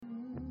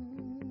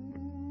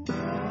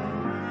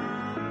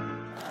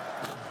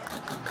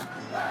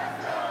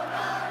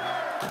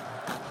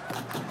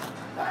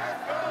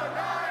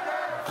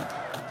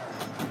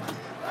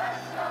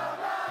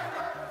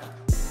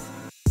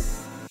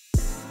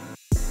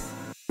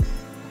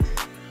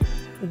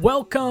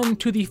Welcome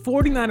to the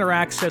 49er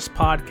Access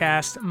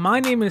podcast. My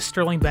name is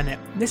Sterling Bennett.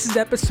 This is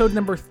episode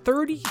number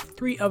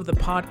 33 of the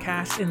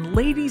podcast, and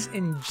ladies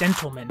and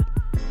gentlemen,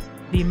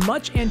 the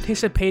much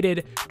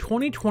anticipated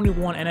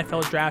 2021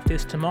 NFL Draft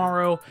is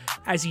tomorrow,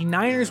 as the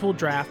Niners will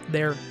draft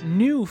their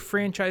new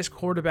franchise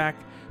quarterback,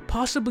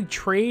 possibly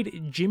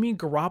trade Jimmy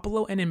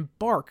Garoppolo, and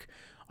embark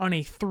on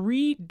a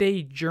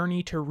 3-day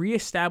journey to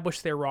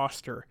reestablish their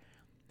roster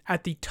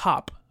at the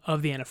top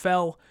of the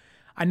NFL.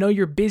 I know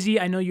you're busy.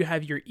 I know you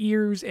have your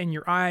ears and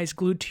your eyes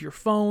glued to your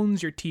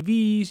phones, your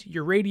TVs,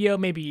 your radio.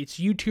 Maybe it's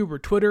YouTube or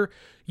Twitter.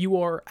 You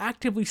are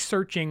actively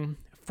searching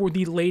for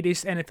the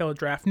latest NFL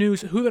draft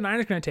news. Who the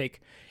Niners going to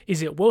take?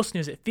 Is it Wilson?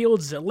 Is it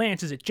Fields? Is it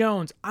Lance? Is it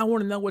Jones? I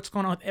want to know what's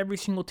going on with every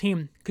single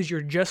team because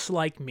you're just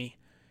like me.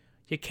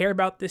 You care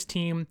about this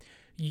team.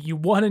 You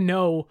want to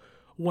know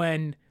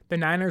when the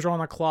Niners are on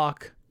the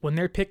clock, when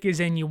their pick is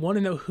in. You want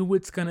to know who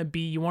it's going to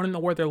be. You want to know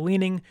where they're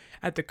leaning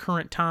at the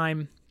current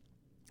time.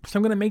 So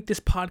I'm going to make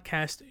this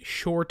podcast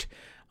short,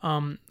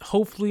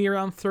 hopefully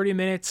around 30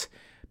 minutes,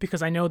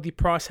 because I know the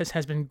process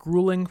has been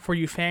grueling for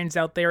you fans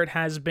out there.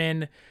 It's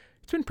been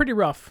pretty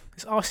rough.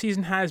 This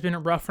offseason has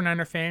been rough for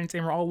Niner fans,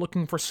 and we're all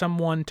looking for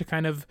someone to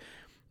kind of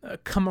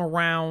come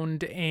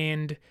around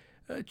and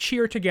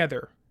cheer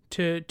together,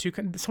 to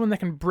someone that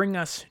can bring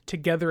us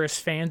together as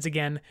fans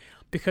again,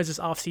 because this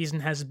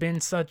offseason has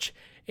been such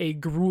a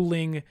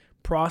grueling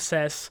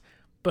process.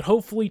 But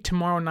hopefully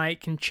tomorrow night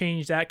can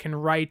change that, can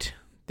right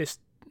this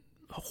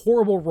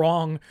horrible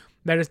wrong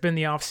that has been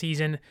the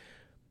offseason.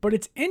 But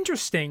it's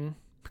interesting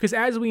because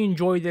as we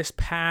enjoy this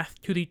path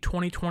to the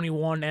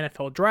 2021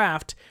 NFL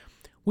Draft,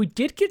 we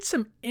did get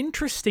some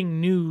interesting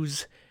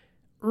news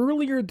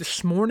earlier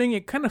this morning.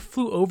 It kind of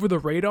flew over the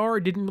radar.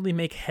 It didn't really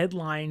make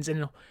headlines,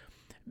 and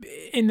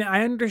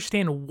I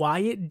understand why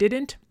it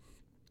didn't.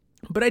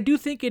 But I do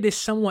think it is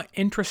somewhat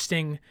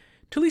interesting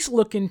to at least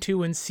look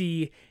into and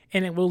see,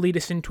 and it will lead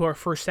us into our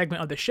first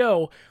segment of the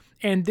show.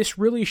 And this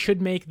really should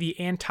make the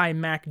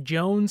anti-Mac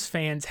Jones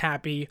fans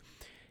happy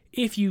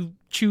if you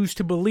choose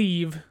to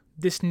believe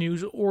this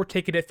news or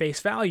take it at face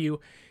value.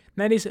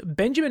 And that is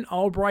Benjamin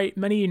Albright.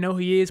 Many of you know who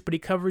he is, but he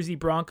covers the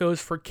Broncos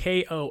for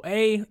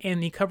KOA,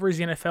 and he covers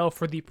the NFL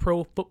for the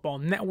Pro Football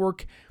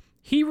Network.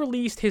 He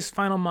released his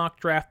final mock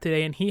draft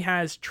today, and he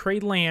has Trey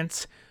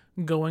Lance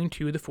going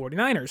to the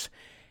 49ers.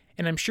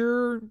 And I'm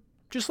sure,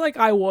 just like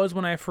I was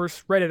when I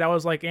first read it, I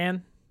was like,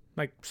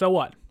 so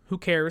what? Who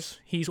cares?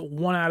 He's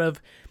one out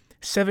of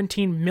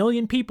 17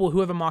 million people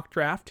who have a mock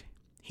draft.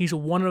 He's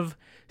one of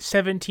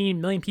 17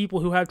 million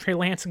people who have Trey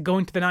Lance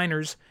going to the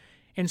Niners.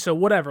 And so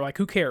whatever,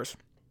 who cares?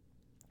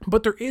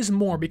 But there is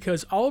more,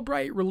 because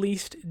Albright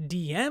released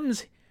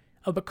DMs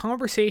of a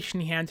conversation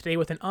he had today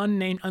with an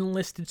unnamed,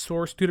 unlisted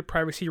source due to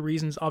privacy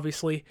reasons,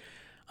 obviously.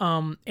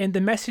 And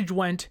the message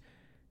went,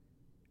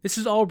 this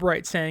is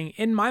Albright saying,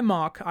 in my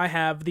mock, I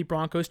have the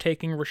Broncos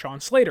taking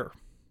Rashawn Slater.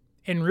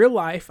 In real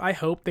life, I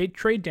hope they'd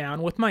trade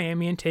down with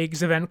Miami and take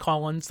Zaven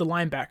Collins, the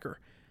linebacker.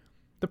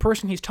 The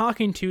person he's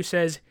talking to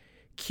says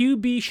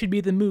QB should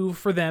be the move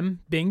for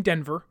them, being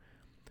Denver,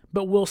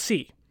 but we'll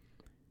see.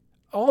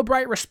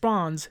 Albright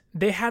responds,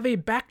 they have a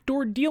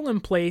backdoor deal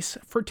in place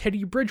for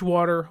Teddy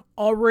Bridgewater,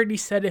 already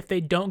said if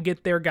they don't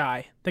get their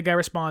guy. The guy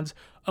responds,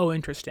 oh,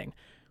 interesting.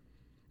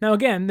 Now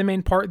again, the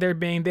main part there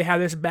being they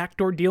have this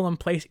backdoor deal in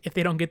place if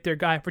they don't get their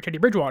guy for Teddy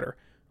Bridgewater.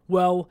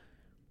 Well,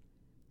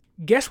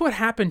 guess what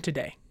happened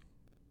today?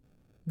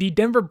 The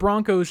Denver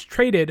Broncos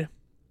traded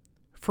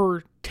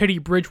for Teddy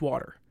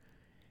Bridgewater.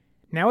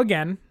 Now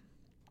again,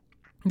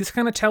 this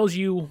kind of tells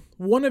you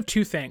one of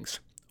two things.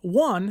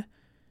 One,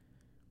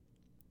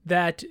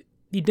 that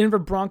the Denver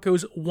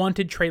Broncos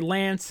wanted Trey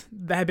Lance.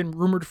 That had been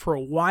rumored for a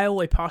while,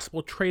 a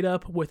possible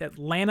trade-up with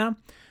Atlanta.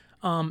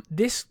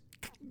 This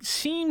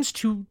seems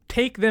to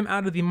take them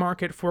out of the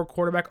market for a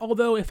quarterback,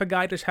 although if a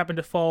guy just happened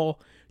to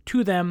fall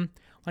to them,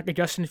 like a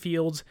Justin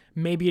Fields,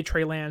 maybe a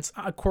Trey Lance,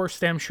 of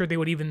course, I'm sure they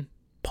would even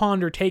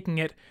ponder taking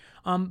it,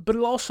 but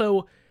it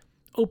also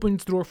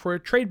opens the door for a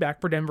trade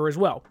back for Denver as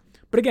well.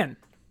 But again,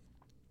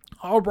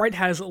 Albright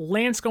has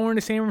Lance going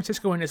to San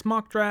Francisco in his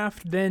mock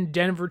draft, then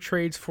Denver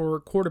trades for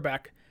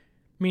quarterback.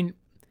 I mean,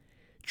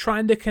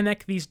 trying to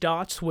connect these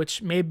dots,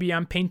 which maybe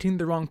I'm painting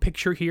the wrong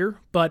picture here,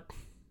 but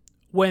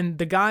when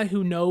the guy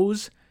who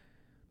knows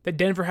that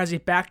Denver has a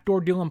backdoor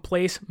deal in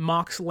place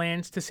mocks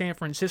Lance to San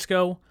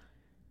Francisco,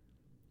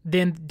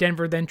 then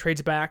Denver then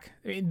trades back,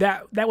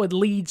 that would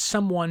lead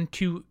someone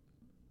to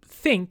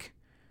think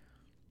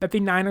that the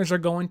Niners are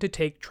going to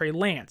take Trey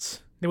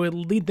Lance. They would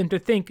lead them to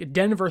think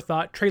Denver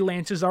thought Trey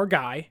Lance is our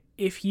guy,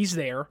 if he's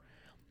there,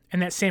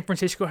 and that San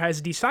Francisco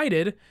has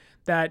decided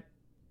that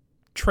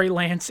Trey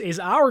Lance is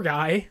our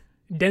guy.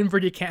 Denver,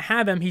 you can't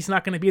have him. He's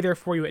not going to be there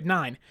for you at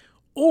 9.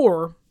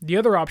 Or the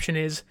other option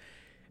is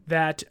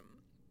that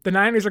the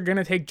Niners are going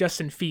to take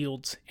Justin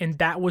Fields, and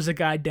that was a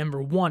guy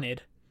Denver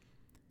wanted.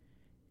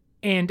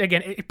 And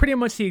again, it's pretty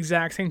much the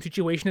exact same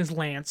situation as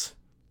Lance.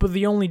 But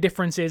the only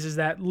difference is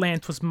that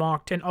Lance was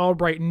mocked and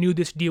Albright knew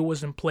this deal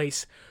was in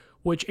place,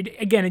 which,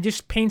 again, it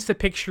just paints the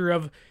picture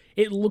of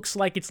it looks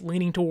like it's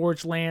leaning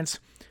towards Lance.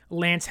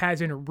 Lance has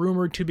been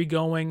rumored to be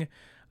going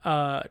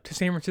to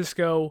San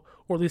Francisco,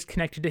 or at least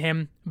connected to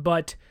him.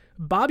 But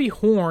Bobby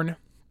Horn,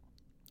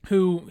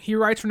 who he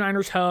writes for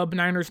Niners Hub,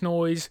 Niners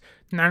Noise,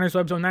 Niners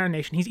Web Zone, Niner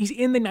Nation. He's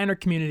in the Niner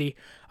community.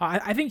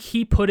 I think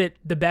he put it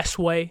the best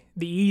way,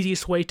 the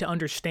easiest way to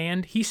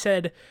understand. He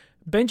said,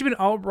 Benjamin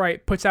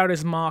Albright puts out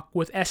his mock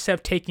with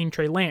SF taking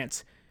Trey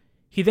Lance.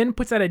 He then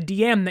puts out a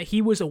DM that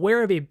he was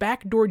aware of a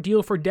backdoor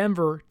deal for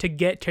Denver to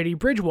get Teddy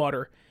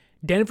Bridgewater.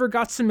 Denver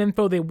got some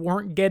info they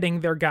weren't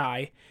getting their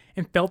guy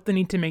and felt the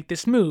need to make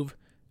this move.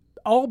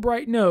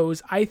 Albright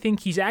knows, I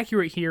think he's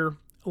accurate here,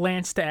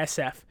 Lance to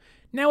SF.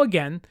 Now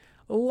again,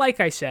 like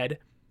I said,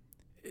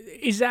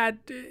 is that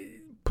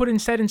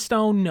set in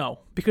stone? No.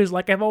 Because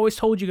like I've always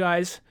told you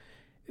guys,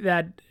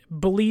 that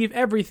believe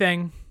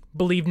everything,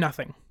 believe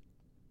nothing.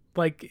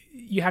 Like,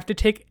 you have to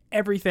take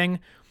everything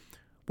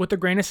with a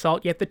grain of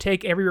salt. You have to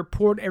take every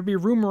report, every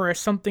rumor as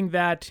something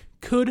that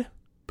could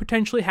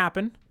potentially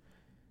happen.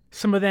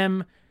 Some of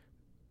them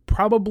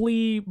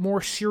probably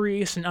more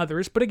serious than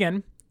others. But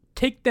again,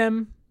 take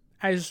them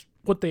as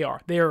what they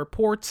are. They are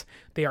reports.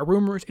 They are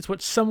rumors. It's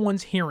what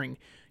someone's hearing.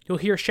 You'll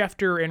hear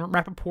Schefter and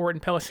Rappaport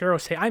and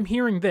Pelissero say, I'm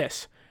hearing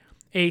this.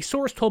 A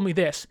source told me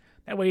this.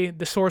 That way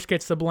the source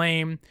gets the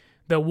blame.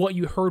 What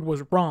you heard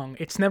was wrong.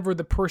 It's never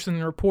the person,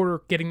 the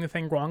reporter, getting the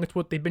thing wrong. It's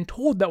what they've been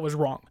told that was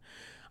wrong.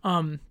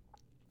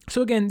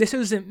 So again, this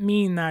doesn't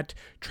mean that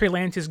Trey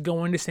Lance is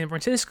going to San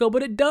Francisco,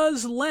 but it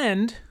does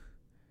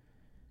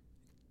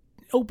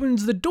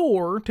opens the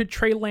door to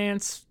Trey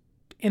Lance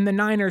and the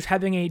Niners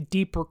having a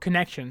deeper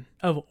connection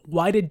of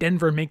why did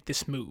Denver make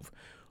this move?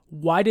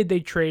 Why did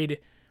they trade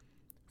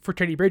for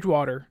Teddy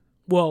Bridgewater?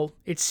 Well,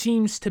 it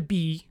seems to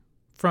be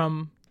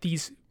from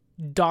these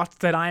dots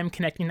that I am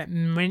connecting, that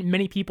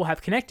many people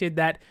have connected,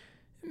 that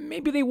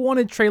maybe they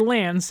wanted Trey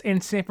Lance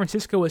and San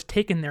Francisco has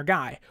taken their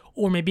guy.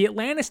 Or maybe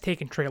Atlanta's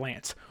taken Trey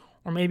Lance.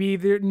 Or maybe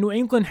New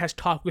England has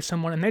talked with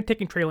someone and they're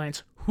taking Trey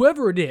Lance.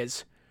 Whoever it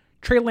is,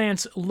 Trey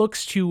Lance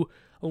looks to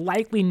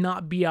likely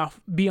not be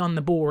on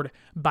the board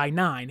by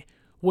 9,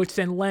 which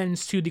then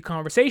lends to the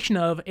conversation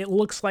of it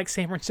looks like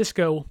San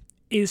Francisco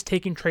is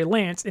taking Trey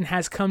Lance and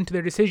has come to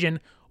their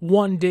decision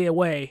 1 day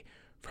away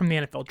from the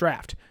NFL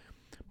draft.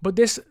 But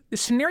this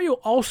scenario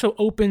also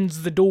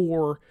opens the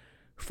door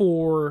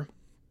for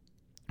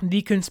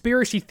the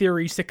conspiracy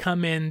theories to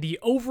come in, the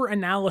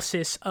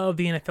over-analysis of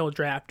the NFL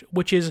draft,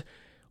 which is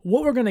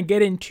what we're going to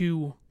get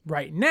into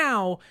right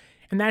now,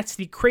 and that's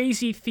the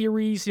crazy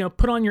theories,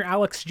 put on your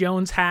Alex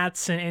Jones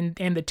hats and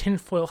the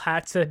tinfoil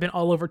hats that have been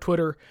all over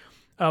Twitter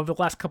of the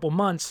last couple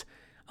months.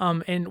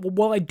 And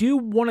while I do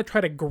want to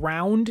try to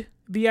ground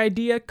the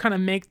idea, kind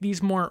of make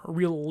these more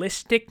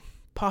realistic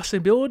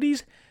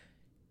possibilities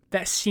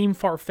that seem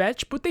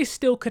far-fetched, but they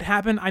still could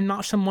happen. I'm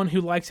not someone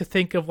who likes to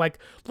think of,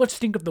 let's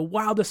think of the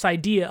wildest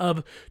idea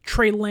of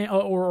Trey Lance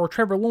or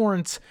Trevor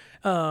Lawrence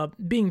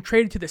being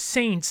traded to the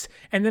Saints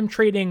and them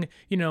trading,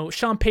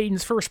 Sean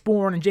Payton's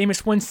firstborn and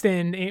Jameis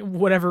Winston,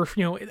 whatever,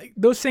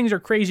 those things are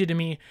crazy to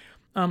me.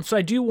 So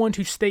I do want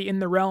to stay in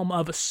the realm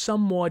of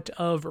somewhat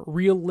of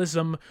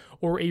realism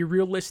or a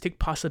realistic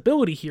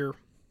possibility here.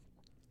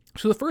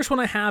 So the first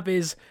one I have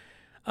is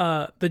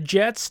the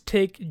Jets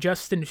take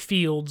Justin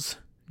Fields,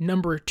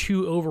 number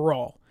 2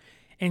 overall,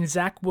 and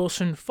Zach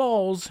Wilson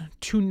falls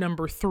to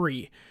number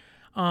 3.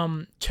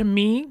 To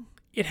me,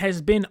 it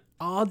has been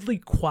oddly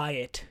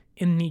quiet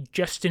in the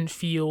Justin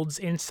Fields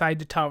inside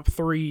the top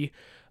 3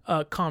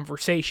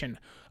 conversation.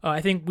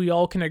 I think we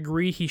all can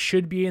agree he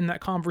should be in that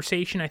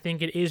conversation. I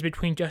think it is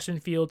between Justin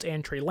Fields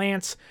and Trey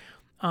Lance,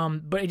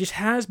 but it just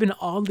has been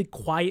oddly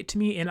quiet to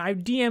me, and I've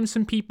DM'd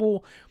some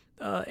people,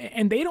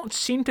 and they don't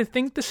seem to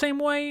think the same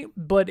way,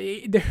 but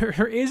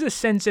there is a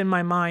sense in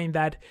my mind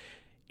that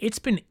it's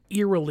been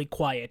eerily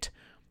quiet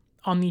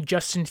on the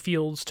Justin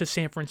Fields to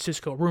San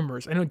Francisco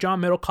rumors. I know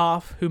John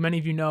Middlecoff, who many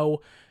of you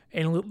know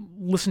and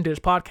listen to his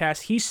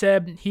podcast, he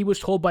said he was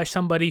told by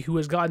somebody who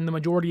has gotten the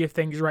majority of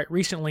things right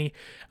recently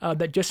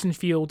that Justin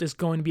Fields is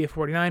going to be a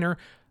 49er.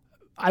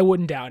 I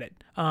wouldn't doubt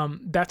it.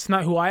 That's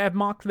not who I have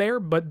mocked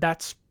there, but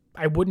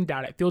I wouldn't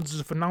doubt it. Fields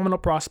is a phenomenal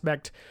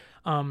prospect.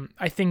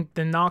 I think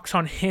the knocks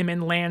on him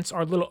and Lance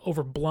are a little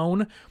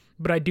overblown,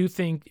 but I do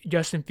think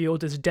Justin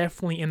Fields is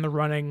definitely in the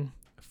running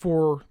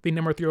for the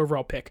number 3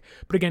 overall pick.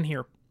 But again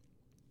here,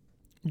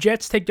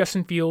 Jets take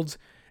Justin Fields,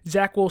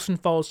 Zach Wilson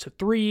falls to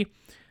 3,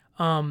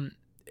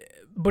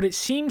 but it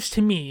seems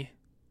to me,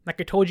 like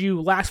I told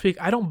you last week,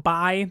 I don't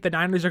buy the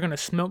Niners are going to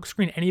smoke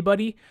screen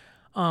anybody.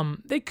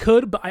 They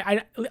could, but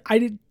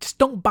I just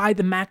don't buy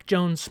the Mac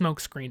Jones smoke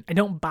screen. I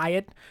don't buy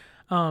it.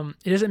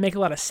 It doesn't make a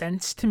lot of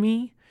sense to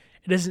me.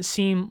 It doesn't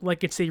seem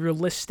like it's a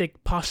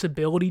realistic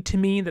possibility to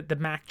me that the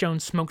Mac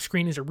Jones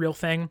smokescreen is a real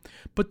thing.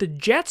 But the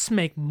Jets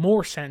make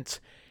more sense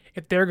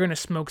if they're going to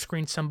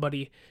smokescreen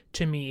somebody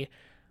to me,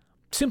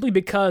 simply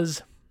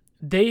because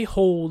they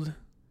hold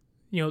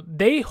who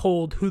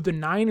the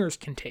Niners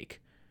can take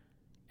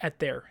at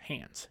their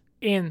hands.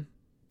 And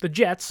the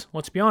Jets,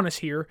 let's be honest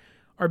here,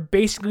 are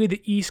basically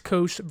the East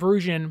Coast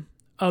version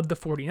of the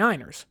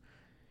 49ers.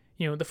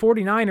 The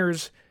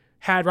 49ers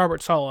had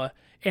Robert Saleh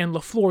and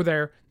LaFleur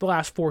there the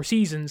last 4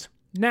 seasons.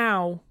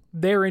 Now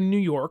they're in New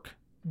York.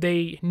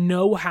 They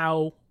know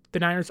how the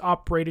Niners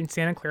operate in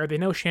Santa Clara. They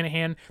know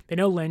Shanahan. They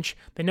know Lynch.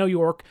 They know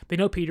York. They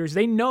know Peters.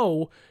 They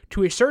know,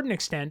 to a certain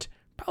extent,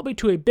 probably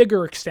to a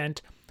bigger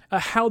extent,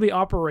 how they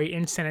operate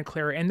in Santa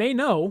Clara. And they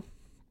know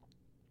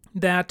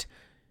that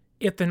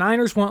if the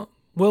Niners want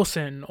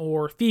Wilson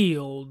or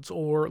Fields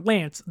or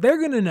Lance, they're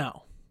going to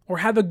know or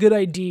have a good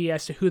idea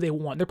as to who they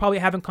want. They're probably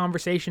having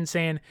conversations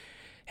saying,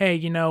 hey,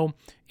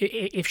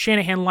 if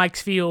Shanahan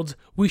likes Fields,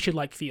 we should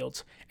like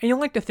Fields. And you'll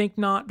like to think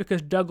not,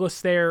 because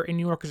Douglas there in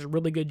New York is a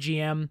really good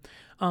GM.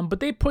 But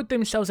they put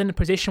themselves in a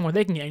position where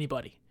they can get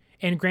anybody.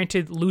 And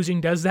granted,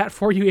 losing does that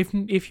for you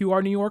if you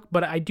are New York.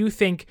 But I do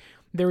think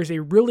there is a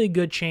really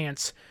good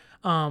chance,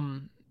 or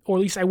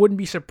at least I wouldn't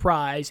be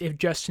surprised if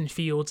Justin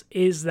Fields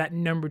is that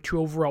number 2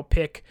 overall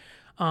pick.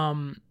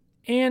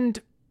 And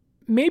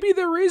maybe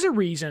there is a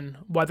reason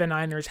why the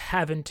Niners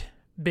haven't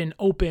been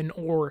open,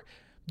 or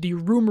the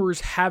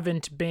rumors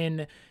haven't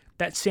been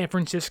that San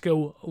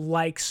Francisco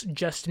likes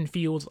Justin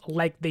Fields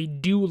like they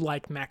do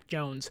like Mac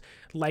Jones,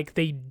 like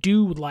they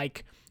do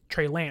like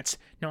Trey Lance.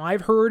 Now,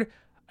 I've heard,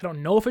 I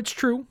don't know if it's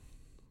true,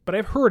 but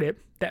I've heard it,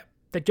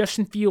 that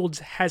Justin Fields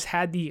has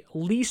had the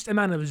least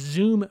amount of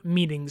Zoom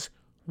meetings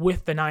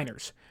with the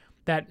Niners.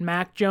 That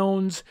Mac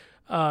Jones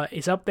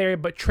is up there,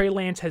 but Trey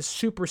Lance has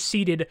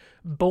superseded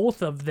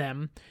both of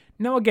them.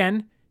 Now,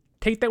 again,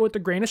 take that with a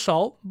grain of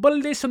salt, but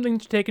it is something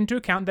to take into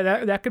account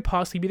that could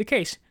possibly be the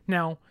case.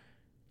 Now,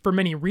 for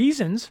many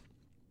reasons,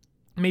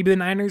 maybe the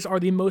Niners are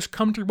the most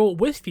comfortable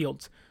with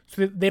Fields,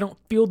 so that they don't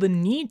feel the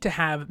need to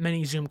have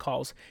many Zoom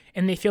calls,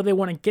 and they feel they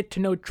want to get to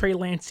know Trey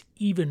Lance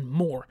even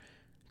more.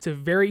 It's a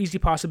very easy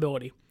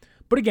possibility.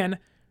 But again,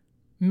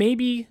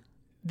 maybe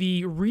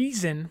the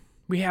reason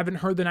we haven't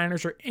heard the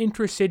Niners are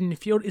interested in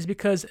Fields is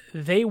because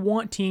they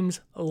want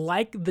teams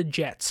like the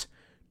Jets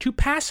to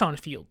pass on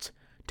Fields,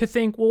 to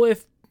think, well,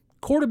 if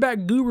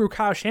quarterback guru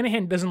Kyle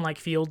Shanahan doesn't like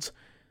Fields,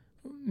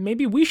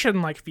 maybe we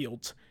shouldn't like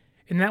Fields.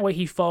 And that way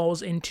he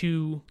falls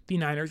into the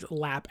Niners'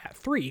 lap at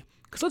 3.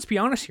 Because let's be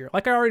honest here,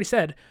 like I already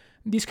said,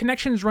 these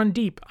connections run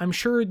deep. I'm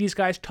sure these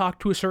guys talk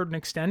to a certain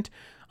extent.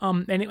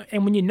 And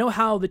when you know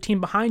how the team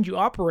behind you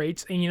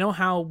operates, and you know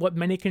how what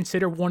many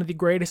consider one of the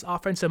greatest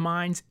offensive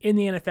minds in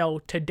the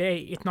NFL today,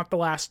 if not the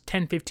last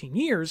 10, 15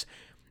 years,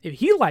 if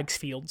he likes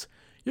Fields,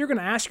 you're going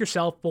to ask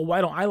yourself, well,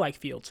 why don't I like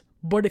Fields?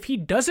 But if he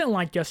doesn't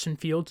like Justin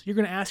Fields, you're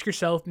going to ask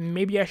yourself,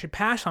 maybe I should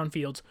pass on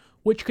Fields,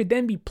 which could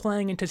then be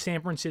playing into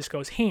San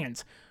Francisco's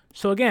hands.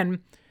 So again,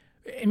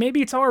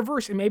 maybe it's all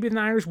reverse, and maybe the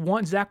Niners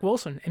want Zach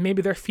Wilson, and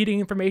maybe they're feeding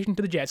information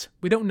to the Jets.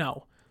 We don't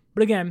know.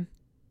 But again,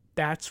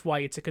 that's why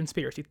it's a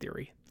conspiracy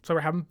theory. So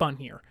we're having fun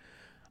here.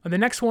 And the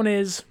next one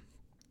is,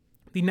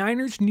 the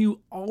Niners knew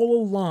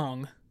all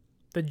along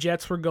the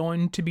Jets were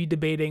going to be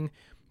debating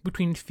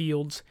between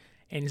Fields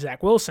and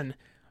Zach Wilson.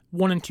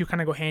 1 and 2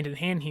 kind of go hand in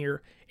hand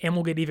here, and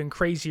we'll get even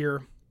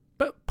crazier,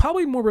 but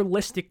probably more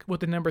realistic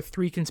with the number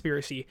 3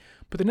 conspiracy.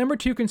 But the number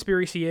 2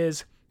 conspiracy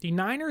is, the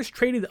Niners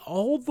traded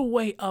all the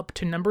way up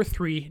to number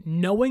 3,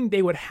 knowing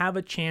they would have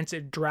a chance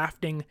at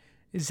drafting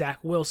Zach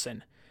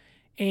Wilson.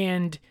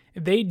 And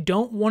they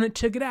don't want it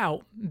to get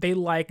out. They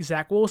like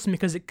Zach Wilson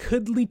because it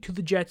could lead to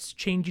the Jets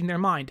changing their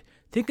mind.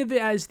 Think of it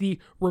as the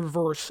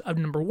reverse of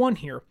number 1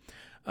 here.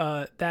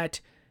 That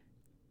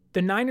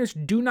the Niners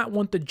do not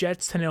want the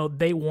Jets to know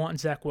they want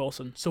Zach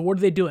Wilson. So what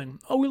are they doing?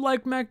 Oh, we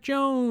like Mac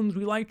Jones.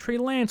 We like Trey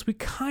Lance. We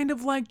kind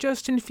of like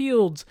Justin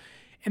Fields.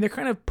 And they're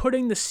kind of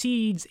putting the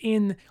seeds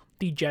in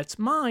the Jets'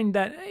 mind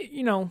that,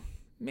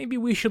 maybe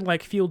we should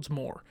like Fields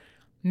more.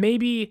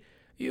 Maybe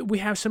we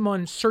have some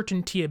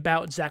uncertainty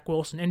about Zach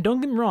Wilson. And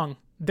don't get me wrong,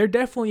 there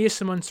definitely is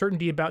some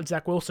uncertainty about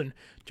Zach Wilson,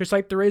 just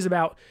like there is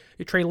about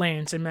Trey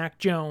Lance and Mac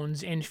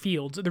Jones and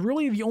Fields. They're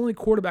really the only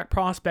quarterback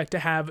prospect to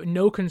have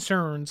no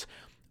concerns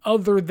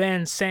other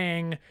than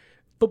saying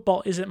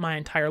football isn't my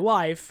entire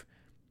life.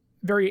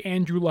 Very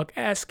Andrew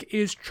Luck-esque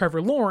is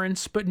Trevor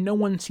Lawrence, but no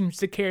one seems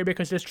to care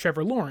because it's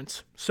Trevor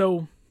Lawrence.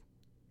 So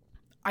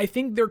I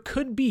think there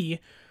could be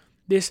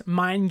this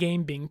mind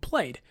game being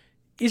played.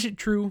 Is it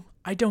true?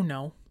 I don't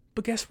know.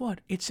 But guess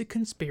what? It's a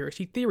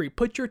conspiracy theory.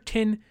 Put your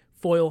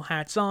tinfoil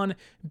hats on,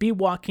 be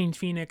Joaquin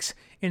Phoenix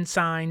in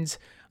Signs,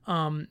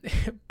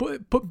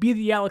 be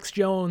the Alex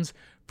Jones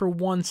for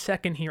 1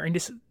 second here, and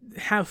just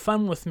have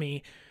fun with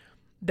me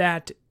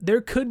that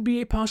there could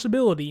be a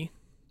possibility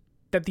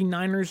that the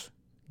Niners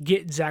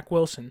get Zach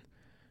Wilson.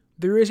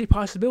 There is a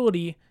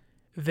possibility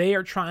they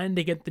are trying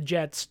to get the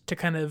Jets to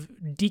kind of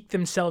deke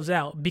themselves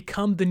out,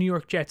 become the New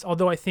York Jets,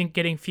 although I think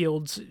getting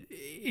Fields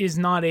is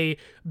not a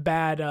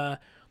bad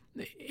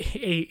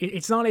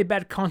it's not a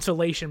bad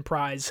consolation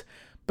prize.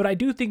 But I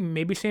do think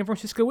maybe San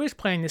Francisco is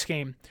playing this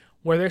game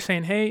where they're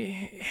saying,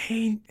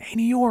 hey,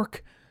 New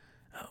York,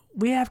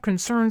 we have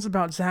concerns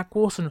about Zach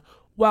Wilson,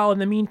 while in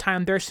the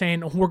meantime they're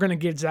saying we're going to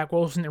get Zach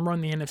Wilson and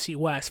run the NFC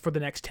West for the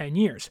next 10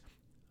 years.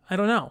 I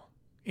don't know.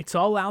 It's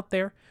all out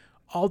there.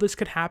 all this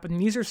could happen.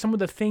 These are some of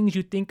the things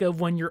you think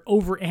of when you're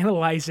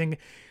overanalyzing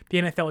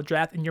the NFL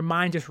draft and your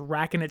mind just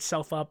racking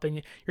itself up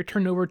and you're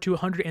turned over to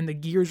 100 and the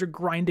gears are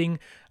grinding.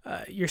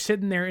 You're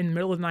sitting there in the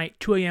middle of the night,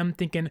 2 a.m.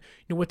 thinking,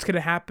 what's going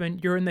to happen?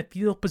 You're in the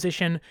fetal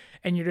position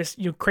and you're just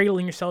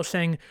cradling yourself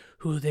saying,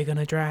 who are they going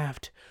to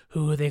draft?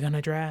 Who are they going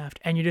to draft?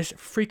 And you're just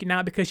freaking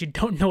out because you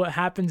don't know what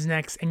happens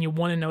next and you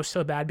want to know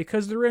so bad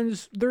because there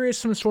is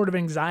some sort of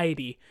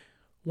anxiety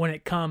when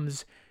it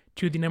comes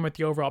to the number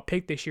 3 overall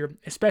pick this year,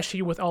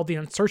 especially with all the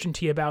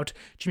uncertainty about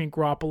Jimmy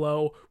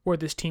Garoppolo, where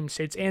this team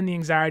sits, and the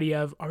anxiety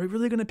of, are we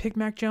really going to pick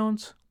Mac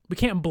Jones? We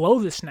can't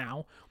blow this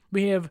now.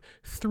 We have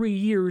 3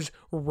 years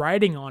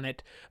riding on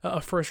it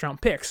of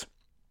first-round picks.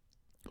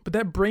 But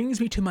that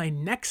brings me to my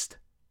next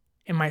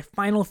and my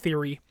final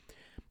theory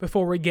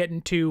before we get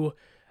into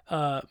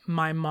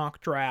my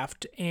mock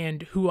draft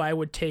and who I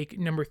would take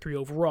number 3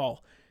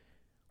 overall.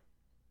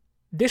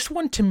 This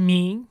one, to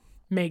me,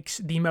 makes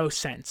the most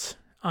sense.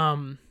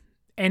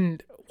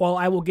 And while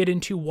I will get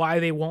into why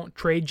they won't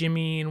trade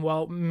Jimmy and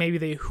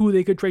who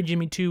they could trade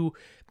Jimmy to,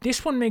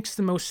 this one makes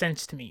the most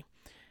sense to me.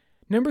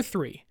 Number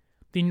 3,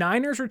 the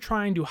Niners are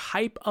trying to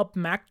hype up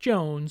Mac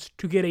Jones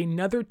to get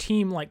another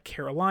team like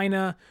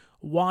Carolina,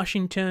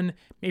 Washington,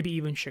 maybe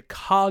even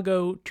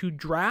Chicago to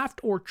draft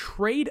or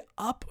trade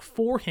up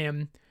for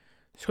him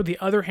so the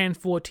other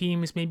handful of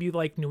teams, maybe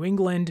like New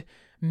England,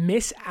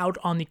 miss out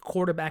on the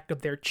quarterback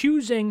of their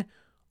choosing,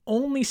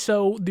 only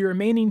so the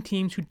remaining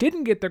teams who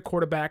didn't get their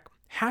quarterback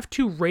have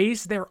to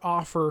raise their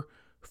offer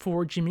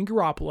for Jimmy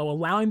Garoppolo,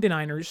 allowing the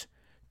Niners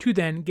to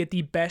then get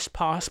the best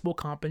possible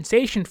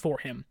compensation for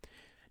him.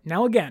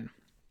 Now again,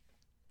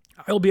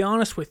 I'll be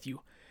honest with you.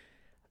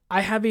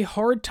 I have a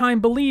hard time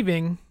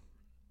believing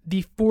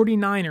the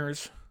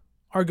 49ers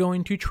are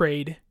going to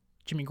trade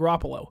Jimmy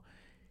Garoppolo,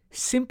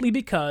 simply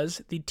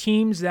because the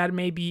teams that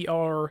maybe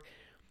are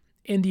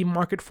in the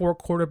market for a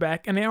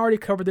quarterback, and I already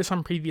covered this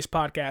on previous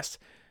podcasts,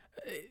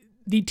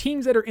 the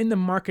teams that are in the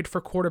market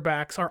for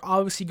quarterbacks are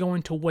obviously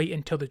going to wait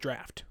until the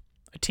draft.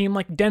 A team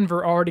like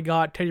Denver already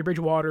got Teddy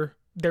Bridgewater.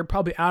 They're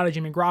probably out of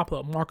Jimmy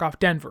Garoppolo. Mark off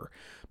Denver.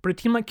 But a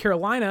team like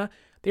Carolina,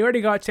 they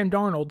already got Sam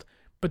Darnold,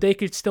 but they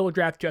could still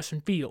draft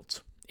Justin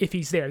Fields if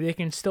he's there. They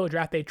can still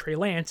draft a Trey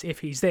Lance if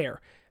he's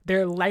there.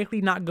 They're likely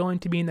not going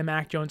to be in the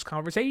Mac Jones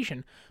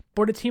conversation.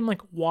 But a team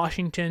like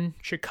Washington,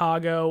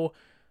 Chicago,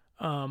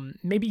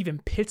 maybe even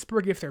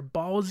Pittsburgh if they're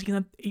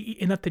ballsy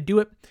enough to do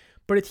it.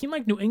 But a team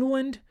like New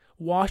England,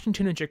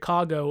 Washington, and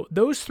Chicago,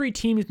 those 3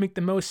 teams make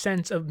the most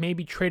sense of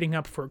maybe trading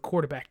up for a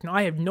quarterback. Now,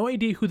 I have no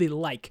idea who they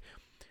like,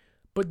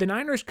 but the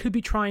Niners could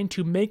be trying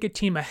to make a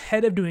team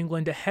ahead of New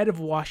England, ahead of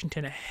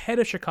Washington, ahead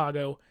of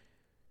Chicago,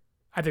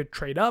 either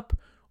trade up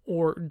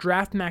or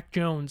draft Mac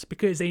Jones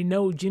because they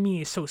know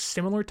Jimmy is so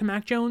similar to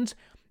Mac Jones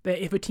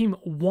that if a team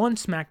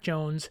wants Mac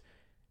Jones,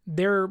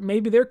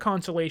 maybe their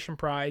consolation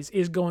prize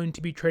is going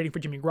to be trading for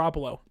Jimmy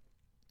Garoppolo.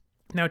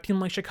 Now, a team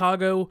like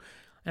Chicago,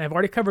 and I've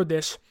already covered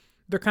this,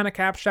 they're kind of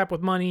cap-strapped with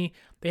money.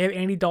 They have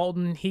Andy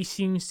Dalton. He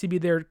seems to be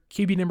their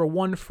QB number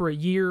 1 for a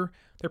year.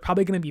 They're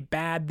probably going to be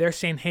bad. They're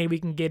saying, hey, we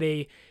can get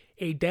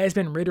a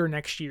Desmond Ridder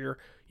next year.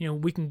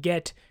 We can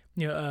get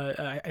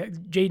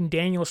Jaden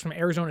Daniels from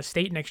Arizona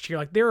State next year.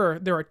 Like there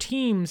are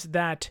teams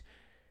that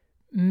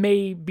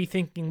may be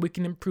thinking we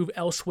can improve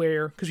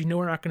elsewhere because we know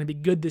we're not going to be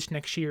good this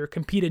next year,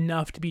 compete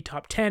enough to be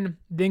top 10,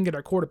 then get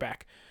our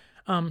quarterback.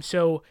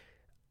 So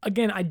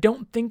again, I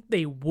don't think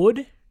they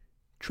would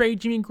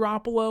trade Jimmy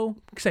Garoppolo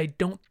because I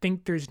don't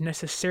think there's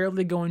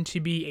necessarily going to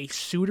be a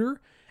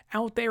suitor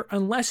out there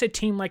unless a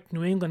team like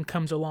New England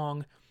comes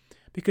along,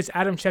 because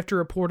Adam Schefter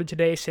reported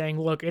today saying,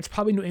 look, it's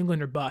probably New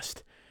England or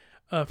bust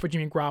for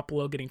Jimmy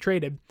Garoppolo getting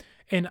traded.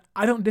 And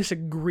I don't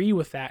disagree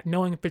with that,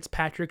 knowing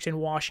Fitzpatrick's in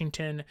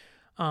Washington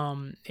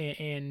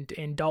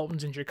and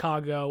Dalton's in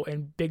Chicago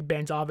and Big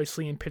Ben's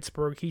obviously in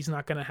Pittsburgh. He's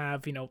not going to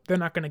have, they're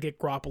not going to get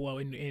Garoppolo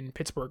in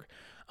Pittsburgh.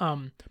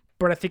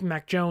 But I think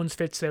Mac Jones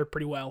fits there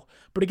pretty well.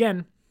 But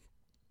again,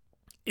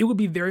 it would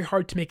be very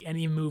hard to make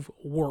any move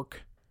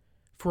work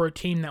for a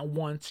team that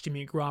wants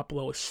Jimmy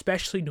Garoppolo,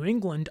 especially New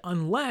England,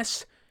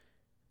 unless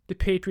the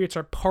Patriots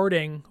are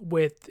parting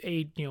with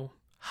a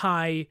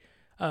high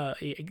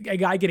a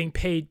guy getting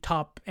paid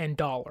top end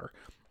dollar,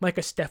 like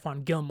a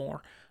Stephon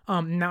Gilmore.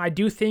 Now, I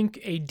do think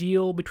a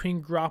deal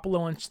between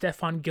Garoppolo and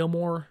Stephon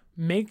Gilmore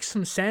makes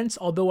some sense,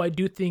 although I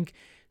do think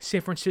San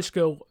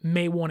Francisco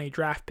may want a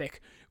draft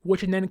pick,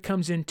 which then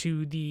comes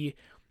into the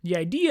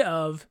idea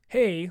of,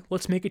 hey,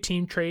 let's make a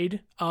team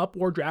trade up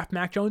or draft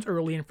Mac Jones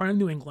early in front of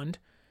New England,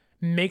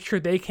 make sure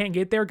they can't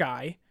get their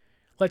guy.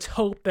 Let's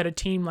hope that a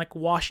team like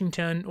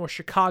Washington or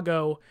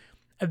Chicago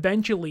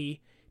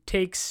eventually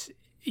takes,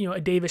 a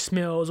Davis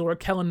Mills or a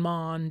Kellen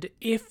Mond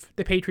if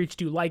the Patriots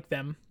do like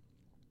them,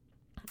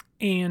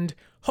 and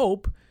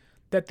hope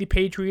that the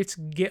Patriots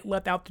get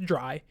left out to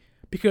dry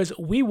because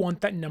we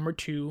want that number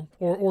 2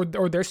 or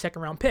their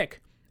second round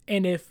pick.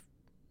 And if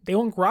they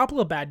want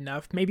Garoppolo bad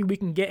enough, maybe we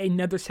can get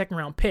another second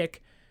round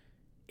pick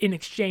in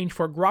exchange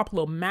for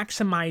Garoppolo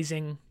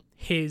maximizing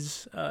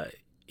his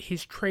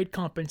trade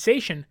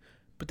compensation.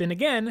 But then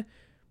again,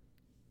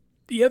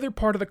 the other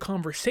part of the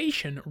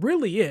conversation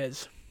really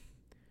is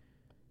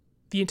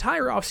the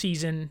entire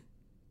offseason,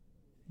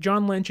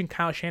 John Lynch and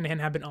Kyle Shanahan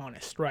have been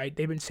honest, right?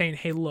 They've been saying,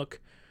 hey, look,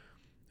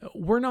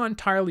 we're not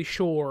entirely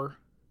sure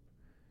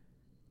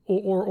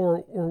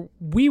or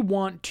we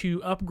want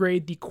to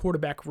upgrade the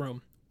quarterback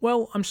room.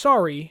 Well, I'm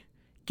sorry,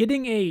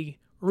 getting a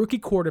rookie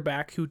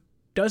quarterback who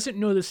doesn't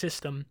know the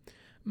system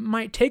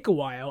might take a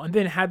while, and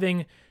then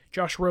having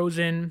Josh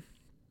Rosen,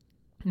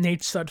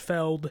 Nate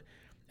Sudfeld,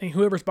 and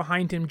whoever's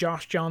behind him,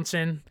 Josh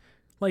Johnson,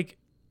 and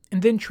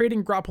then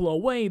trading Garoppolo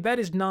away, that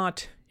is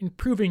not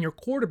improving your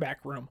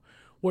quarterback room.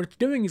 What it's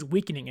doing is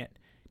weakening it.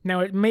 Now,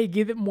 it may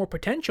give it more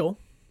potential,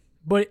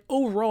 but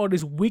overall it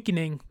is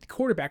weakening the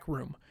quarterback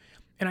room.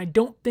 And I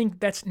don't think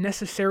that's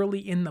necessarily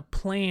in the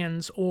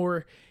plans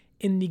or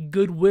in the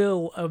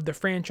goodwill of the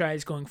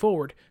franchise going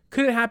forward.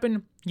 Could it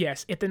happen?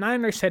 Yes. If the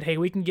Niners said, hey,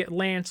 we can get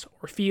Lance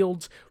or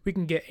Fields, we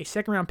can get a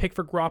second-round pick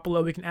for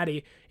Garoppolo, we can add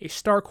a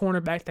star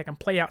cornerback that can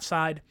play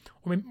outside,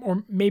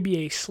 or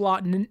maybe a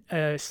slot nickel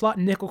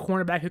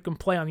cornerback who can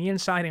play on the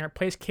inside and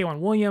replace K'Waun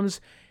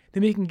Williams,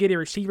 then we can get a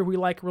receiver we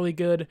like really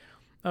good,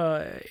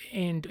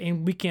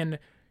 and we can,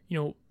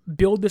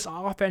 build this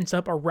offense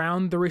up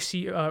around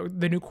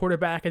the new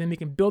quarterback, and then we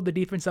can build the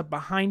defense up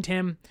behind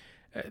him.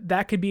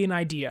 That could be an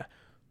idea.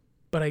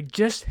 But I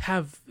just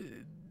have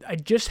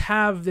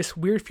this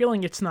weird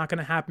feeling it's not going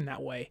to happen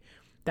that way.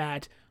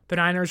 That the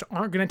Niners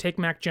aren't going to take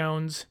Mac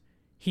Jones.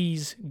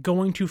 He's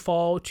going to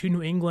fall to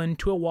New England,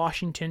 to a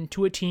Washington,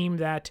 to a team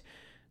that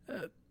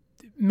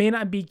may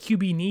not be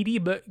QB needy,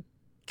 but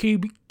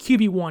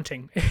QB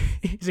wanting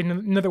is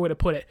another way to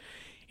put it.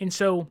 And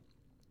so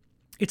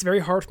it's very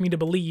hard for me to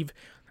believe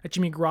that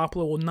Jimmy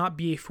Garoppolo will not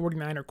be a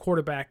 49er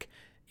quarterback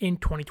in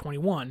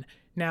 2021.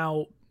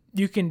 Now,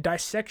 you can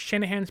dissect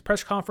Shanahan's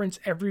press conference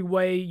every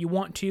way you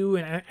want to,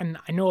 and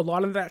I know a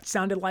lot of that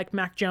sounded like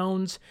Mac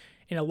Jones,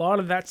 and a lot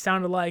of that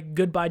sounded like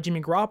goodbye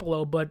Jimmy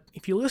Garoppolo, but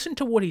if you listen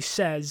to what he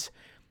says,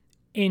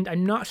 and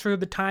I'm not sure of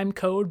the time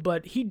code,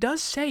 but he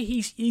does say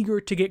he's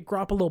eager to get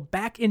Garoppolo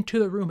back into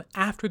the room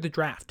after the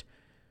draft.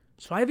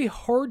 So I have a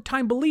hard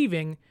time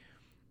believing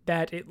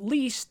that at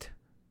least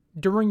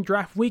during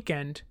draft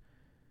weekend,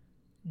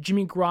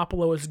 Jimmy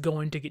Garoppolo is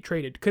going to get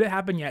traded. Could it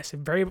happen? Yes, it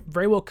very,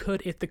 very well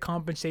could if the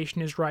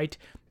compensation is right.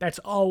 That's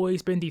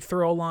always been the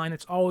thorough line.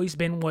 That's always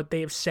been what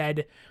they have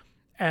said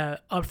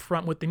up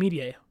front with the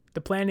media. The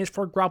plan is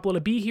for Garoppolo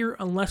to be here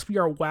unless we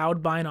are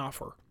wowed by an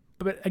offer.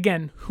 But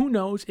again, who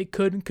knows? It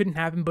could and couldn't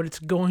happen, but it's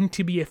going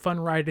to be a fun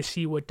ride to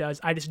see what does.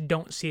 I just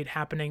don't see it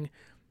happening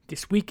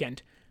this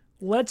weekend.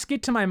 Let's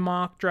get to my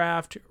mock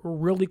draft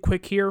really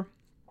quick here.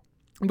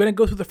 I'm going to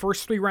go through the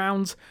first 3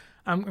 rounds.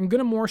 I'm going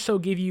to more so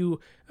give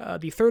you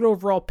the 3rd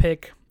overall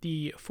pick,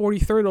 the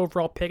 43rd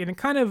overall pick, and then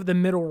kind of the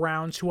middle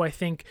rounds who I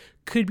think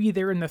could be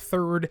there in the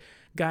 3rd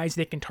guys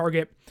they can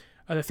target.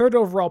 The 3rd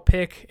overall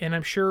pick, and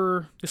I'm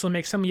sure this will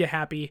make some of you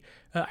happy,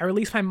 I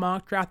released my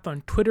mock draft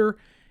on Twitter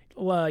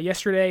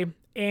yesterday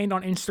and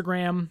on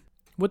Instagram.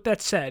 With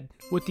that said,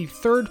 with the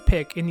 3rd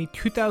pick in the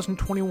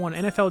 2021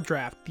 NFL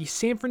Draft, the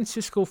San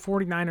Francisco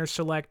 49ers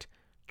select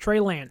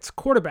Trey Lance,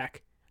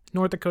 quarterback,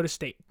 North Dakota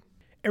State.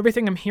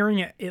 Everything I'm hearing,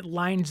 it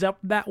lines up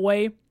that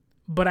way,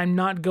 but I'm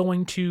not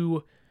going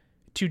to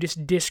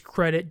just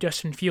discredit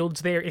Justin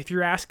Fields there. If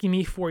you're asking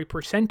me for a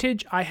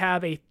percentage, I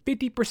have a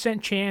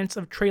 50% chance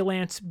of Trey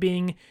Lance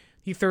being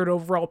the 3rd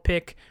overall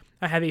pick.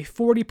 I have a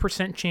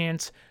 40%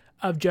 chance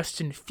of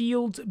Justin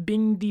Fields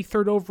being the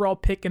 3rd overall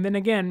pick. And then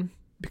again,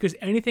 because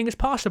anything is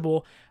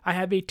possible, I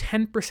have a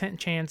 10%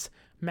 chance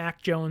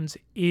Mac Jones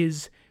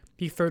is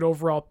the 3rd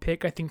overall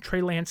pick. I think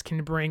Trey Lance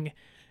can bring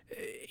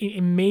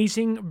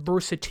amazing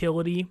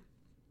versatility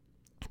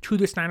to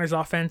the Niners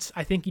offense.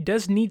 I think he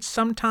does need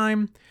some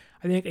time.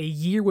 I think a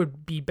year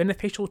would be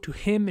beneficial to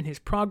him and his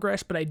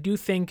progress, but I do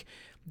think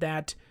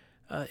that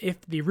if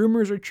the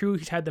rumors are true,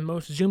 he's had the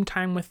most Zoom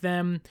time with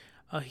them.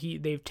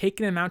 They've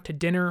taken him out to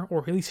dinner, or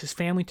at least his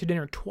family to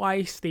dinner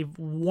twice. They've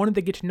wanted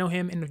to get to know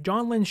him, and if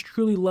John Lynch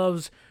truly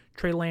loves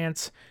Trey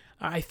Lance,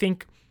 I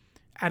think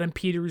Adam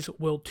Peters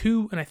will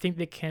too, and I think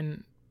they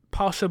can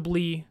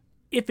possibly,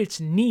 if it's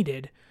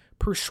needed,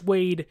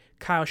 persuade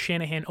Kyle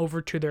Shanahan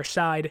over to their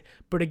side.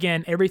 But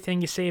again,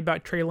 everything you say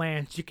about Trey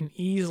Lance, you can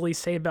easily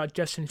say about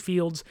Justin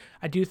Fields.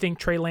 I do think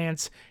Trey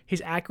Lance,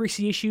 his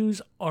accuracy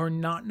issues are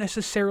not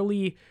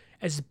necessarily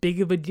as big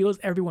of a deal as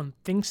everyone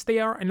thinks they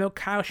are. I know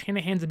Kyle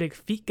Shanahan's a big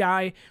feet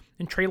guy,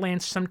 and Trey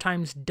Lance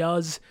sometimes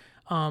does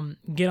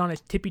get on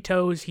his tippy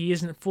toes. He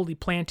isn't fully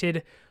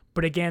planted.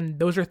 But again,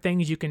 those are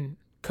things you can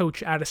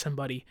coach out of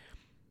somebody.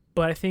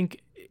 But I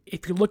think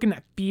if you're looking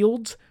at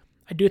Fields,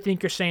 I do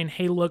think you're saying,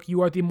 hey, look,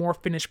 you are the more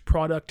finished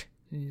product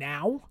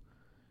now,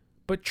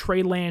 but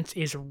Trey Lance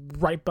is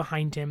right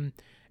behind him,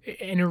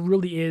 and it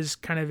really is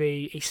kind of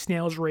a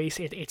snail's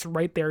race. It's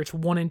right there. It's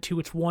 1 and 2.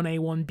 It's 1A,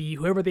 1B.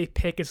 Whoever they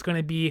pick is going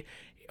to be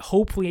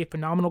hopefully a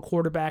phenomenal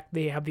quarterback.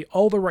 They have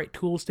all the right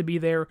tools to be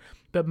there,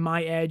 but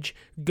my edge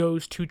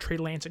goes to Trey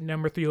Lance at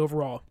number 3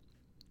 overall.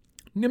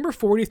 Number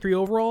 43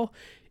 overall,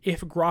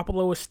 if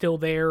Garoppolo is still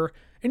there,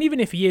 And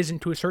even if he isn't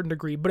to a certain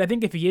degree, but I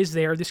think if he is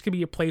there, this could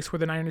be a place where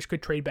the Niners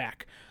could trade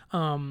back.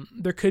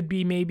 There could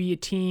be maybe a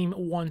team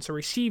wants a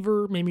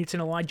receiver, maybe it's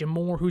an Elijah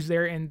Moore who's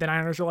there, and the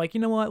Niners are like,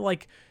 you know what,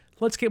 like,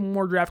 let's get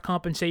more draft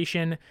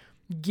compensation,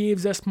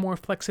 gives us more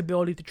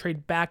flexibility to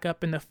trade back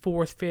up in the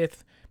 4th,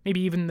 5th, maybe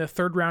even the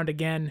 3rd round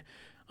again,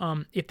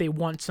 if they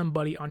want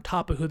somebody on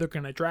top of who they're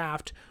going to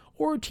draft.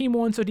 Or a team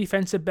wants a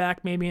defensive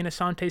back, maybe an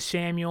Asante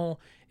Samuel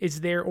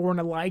is there, or an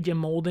Elijah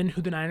Molden,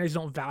 who the Niners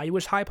don't value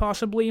as high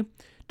possibly,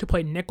 to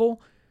play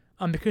nickel,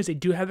 because they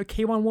do have a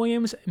K'Waun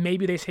Williams.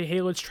 Maybe they say,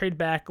 hey, let's trade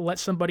back, let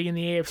somebody in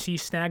the AFC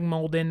snag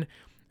Molden,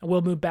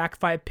 we'll move back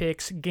 5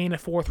 picks, gain a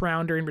 4th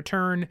rounder in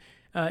return,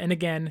 and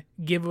again,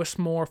 give us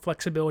more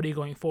flexibility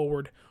going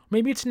forward.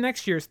 Maybe it's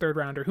next year's 3rd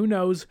rounder, who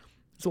knows?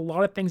 There's a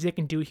lot of things they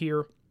can do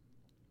here,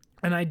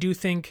 and I do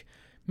think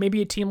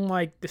maybe a team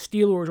like the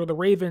Steelers or the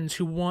Ravens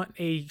who want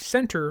a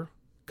center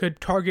could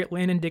target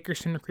Landon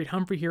Dickerson or Creed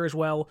Humphrey here as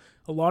well.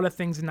 A lot of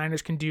things the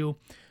Niners can do.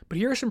 But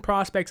here are some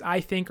prospects I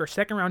think are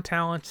second-round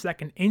talents that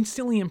can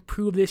instantly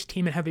improve this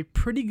team and have a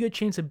pretty good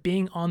chance of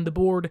being on the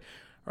board.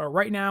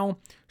 Right now,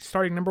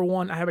 starting number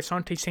 1, I have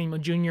Asante Samuel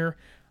Jr.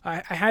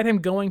 I had him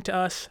going to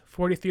us,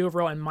 43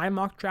 overall in my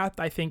mock draft.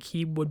 I think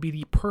he would be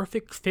the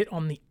perfect fit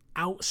on the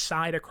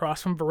outside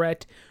across from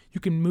Verrett.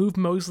 You can move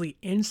Mosley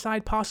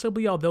inside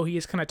possibly, although he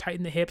is kind of tight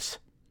in the hips.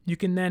 You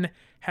can then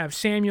have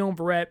Samuel,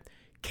 Verrett,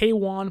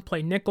 K'Waun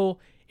play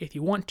nickel. If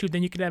you want to,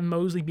 then you can have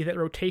Mosley be that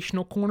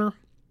rotational corner.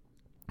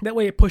 That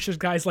way it pushes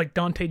guys like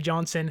Dante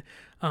Johnson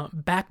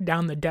back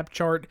down the depth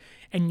chart,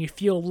 and you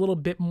feel a little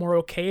bit more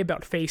okay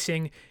about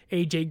facing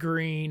A.J.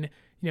 Green,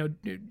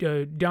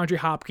 DeAndre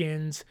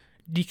Hopkins,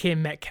 DK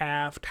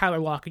Metcalf, Tyler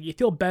Lockett. You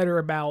feel better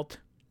about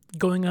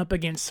going up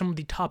against some of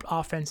the top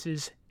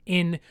offenses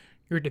in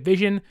your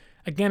division.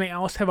 Again, I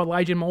also have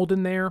Elijah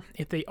Molden there.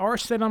 If they are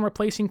set on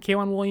replacing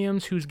K'Waun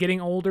Williams, who's getting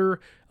older,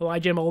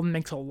 Elijah Molden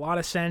makes a lot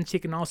of sense. He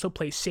can also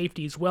play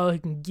safety as well. He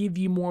can give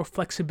you more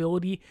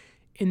flexibility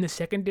in the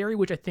secondary,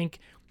 which I think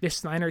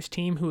this Niners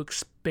team, who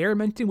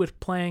experimented with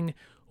playing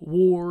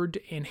Ward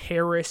and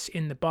Harris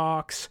in the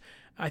box,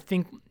 I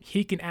think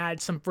he can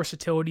add some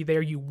versatility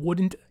there you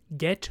wouldn't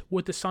get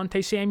with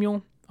Asante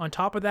Samuel. On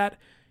top of that,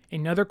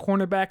 another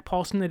cornerback,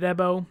 Paulson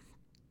Adebo.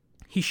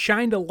 He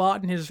shined a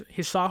lot in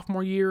his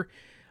sophomore year.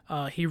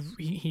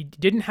 He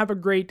didn't have a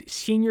great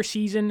senior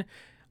season,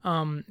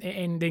 and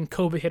then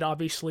COVID hit,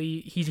 obviously.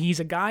 He's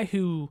a guy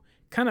who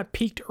kind of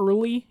peaked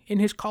early in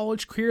his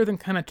college career, then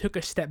kind of took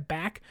a step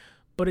back,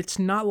 but it's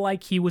not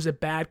like he was a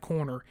bad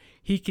corner.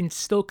 He can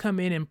still come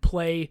in and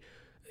play.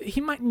 He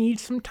might need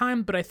some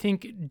time, but I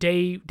think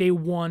day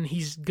one,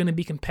 he's going to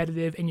be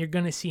competitive, and you're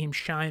going to see him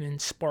shine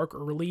and spark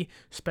early,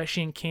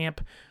 especially in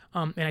camp.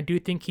 And I do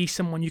think he's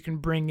someone you can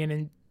bring in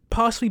and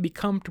possibly be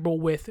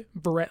comfortable with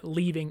Verrett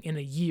leaving in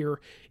a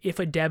year if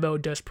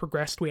Adebo does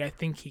progress the way I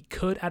think he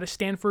could out of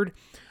Stanford.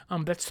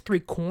 That's 3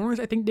 corners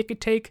I think they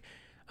could take.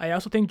 I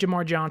also think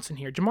Jamar Johnson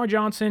here. Jamar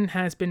Johnson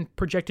has been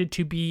projected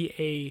to be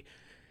a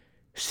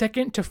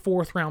 2nd to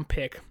 4th round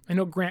pick. I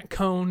know Grant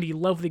Cohn, the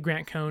lovely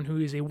Grant Cohn, who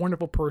is a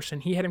wonderful person,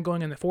 he had him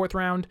going in the 4th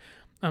round.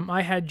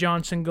 I had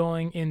Johnson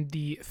going in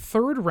the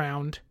 3rd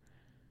round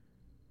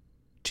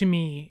to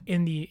me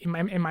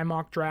in my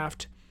mock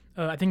draft.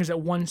 I think it was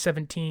at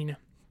 117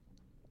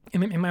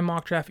 in my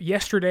mock draft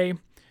yesterday.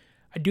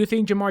 I do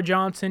think Jamar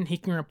Johnson, he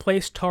can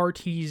replace Tart.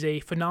 He's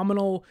a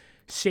phenomenal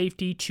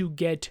safety to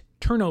get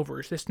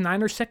turnovers. This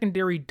Niners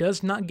secondary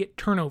does not get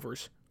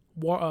turnovers.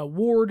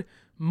 Ward,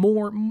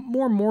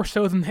 more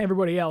so than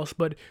everybody else,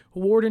 but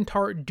Ward and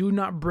Tart do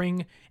not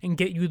bring and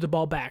get you the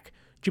ball back.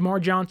 Jamar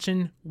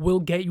Johnson will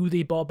get you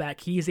the ball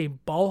back. He is a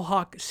ball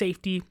hawk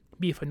safety,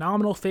 be a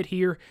phenomenal fit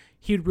here.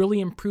 He'd really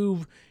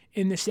improve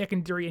in the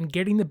secondary and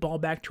getting the ball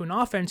back to an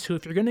offense who,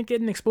 if you're going to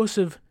get an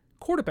explosive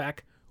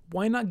quarterback,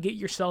 why not get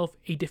yourself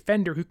a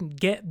defender who can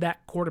get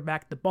that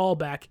quarterback the ball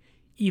back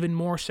even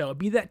more so?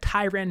 Be that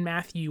Tyrann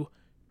Mathieu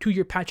to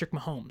your Patrick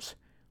Mahomes.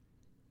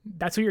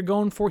 That's what you're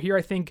going for here.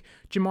 I think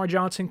Jamar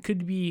Johnson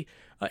could be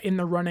in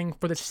the running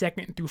for the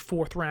 2nd through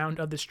 4th round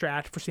of this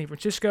draft for San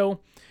Francisco.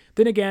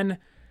 Then again,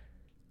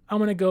 I'm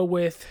going to go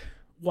with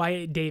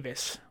Wyatt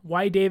Davis.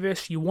 Wyatt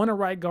Davis, you want a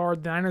right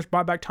guard. The Niners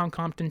brought back Tom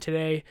Compton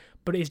today,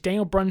 but is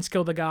Daniel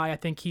Brunskill the guy? I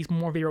think he's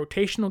more of a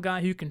rotational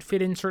guy who can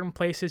fit in certain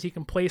places. He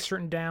can play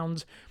certain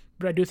downs,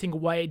 but I do think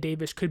Wyatt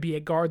Davis could be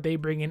a guard they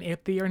bring in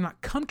if they are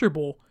not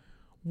comfortable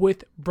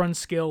with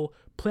Brunskill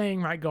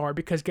playing right guard,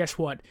 because guess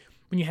what?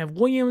 When you have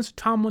Williams,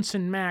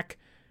 Tomlinson, Mack,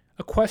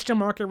 a question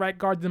mark at right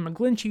guard, then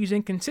McGlinchey is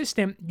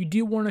inconsistent, you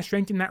do want to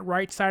strengthen that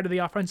right side of the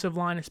offensive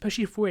line,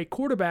 especially for a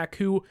quarterback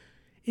who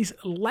is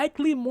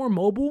likely more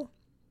mobile.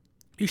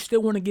 You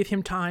still want to give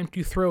him time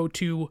to throw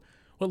to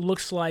what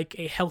looks like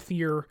a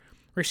healthier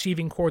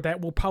receiving core that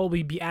will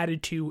probably be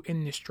added to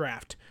in this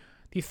draft.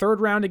 The 3rd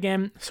round,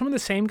 again, some of the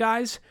same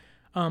guys.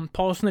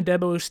 Paulson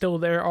Adebo is still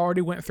there,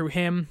 already went through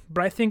him,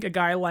 but I think a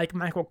guy like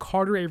Michael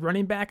Carter, a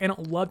running back, I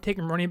don't love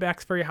taking running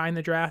backs very high in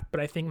the draft, but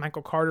I think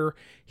Michael Carter,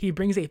 he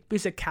brings a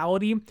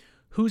physicality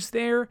who's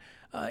there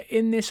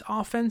in this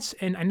offense.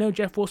 And I know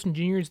Jeff Wilson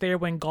Jr. is there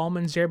when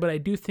Gallman's there, but I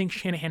do think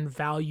Shanahan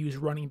values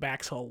running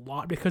backs a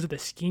lot because of the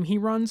scheme he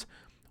runs,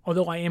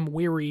 although I am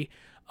weary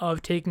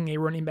of taking a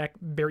running back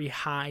very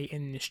high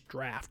in this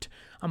draft.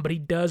 But he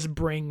does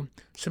bring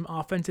some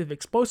offensive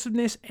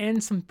explosiveness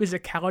and some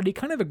physicality,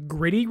 kind of a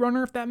gritty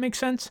runner, if that makes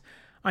sense.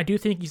 I do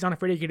think he's not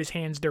afraid to get his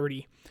hands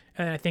dirty,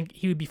 and I think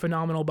he would be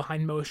phenomenal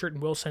behind Mostert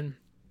and Wilson,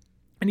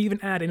 and even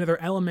add another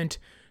element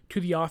to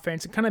the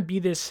offense and kind of be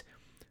this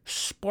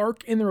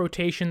spark in the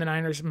rotation the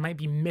Niners might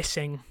be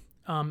missing,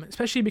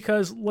 especially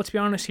because, let's be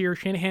honest here,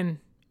 Shanahan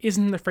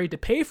isn't afraid to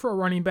pay for a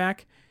running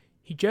back.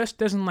 He just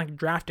doesn't like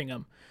drafting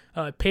them.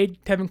 Paid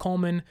Tevin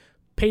Coleman,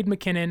 paid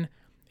McKinnon,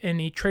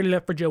 and he traded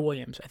up for Joe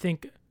Williams. I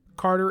think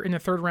Carter in the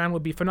third round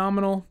would be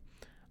phenomenal,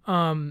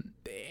 and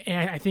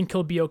I think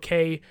he'll be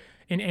okay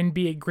and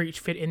be a great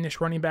fit in this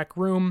running back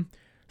room.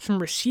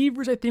 Some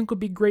receivers I think would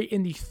be great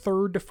in the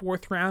third to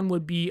fourth round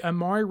would be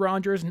Amari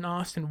Rodgers and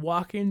Austin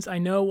Watkins. I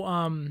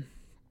know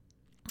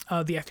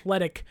The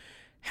Athletic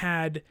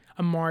had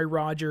Amari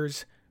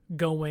Rodgers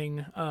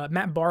going.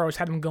 Matt Barrows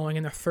had him going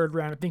in the third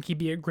round. I think he'd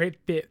be a great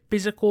fit.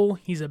 Physical.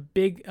 He's a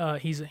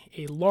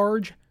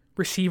large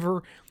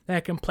receiver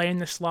that can play in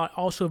the slot.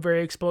 Also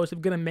very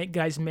explosive. Going to make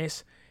guys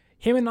miss.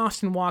 Him and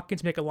Austin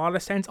Watkins make a lot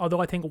of sense,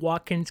 although I think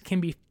Watkins can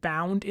be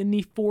found in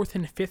the fourth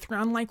and fifth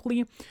round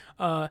likely.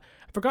 I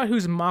forgot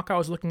whose mock I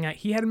was looking at.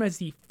 He had him as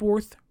the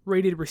fourth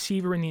rated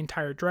receiver in the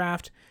entire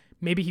draft.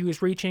 Maybe he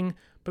was reaching,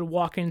 but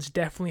Watkins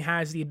definitely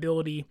has the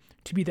ability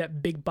to be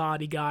that big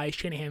body guy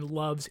Shanahan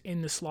loves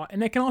in the slot,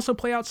 and that can also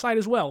play outside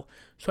as well.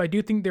 So I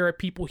do think there are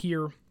people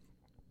here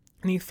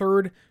in the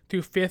third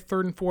through fifth,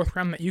 third and fourth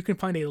round that you can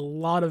find a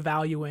lot of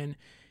value in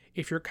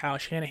if you're Kyle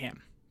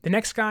Shanahan. The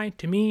next guy,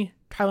 to me,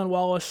 Tylan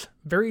Wallace,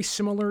 very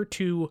similar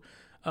to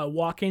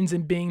Watkins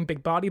in being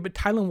big body, but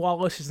Tylan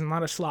Wallace is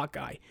not a slot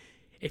guy.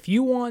 If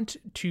you want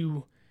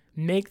to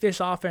make this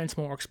offense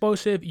more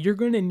explosive, you're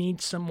going to need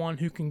someone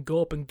who can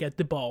go up and get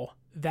the ball.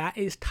 That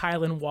is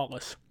Tylan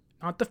Wallace.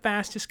 Not the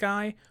fastest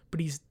guy, but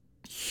he's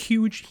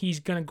huge. He's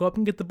going to go up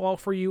and get the ball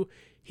for you.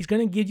 He's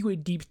going to give you a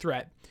deep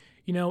threat.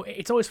 You know,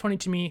 it's always funny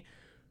to me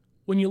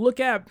when you look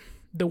at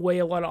the way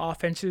a lot of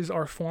offenses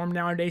are formed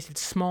nowadays.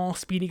 It's small,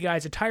 speedy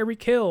guys. A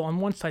Tyreek Hill on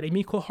one side, a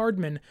Mecole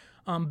Hardman,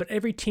 but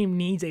every team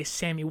needs a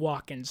Sammy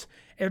Watkins.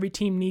 Every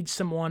team needs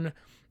someone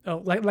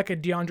like a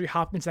DeAndre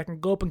Hopkins that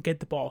can go up and get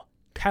the ball.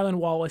 Tylan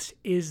Wallace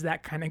is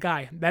that kind of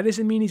guy. That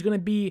doesn't mean he's going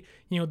to be,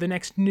 the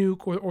next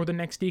Nuke or the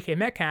next DK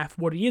Metcalf.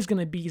 What he is going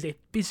to be is a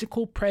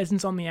physical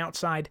presence on the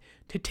outside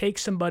to take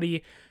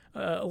somebody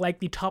like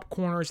the top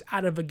corners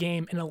out of a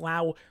game and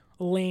allow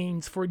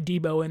lanes for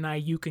Debo and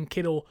Ayuk and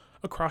Kittle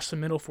across the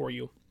middle for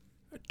you.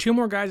 Two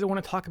more guys I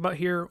want to talk about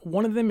here.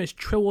 One of them is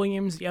Trill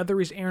Williams. The other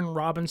is Aaron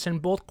Robinson,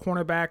 both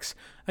cornerbacks.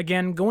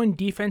 Again, going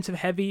defensive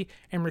heavy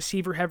and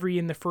receiver heavy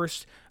in the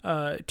first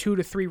 2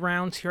 to 3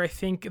 rounds here. I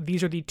think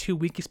these are the two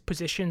weakest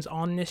positions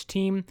on this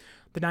team.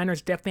 The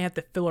Niners definitely have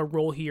to fill a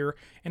role here,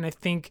 and I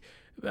think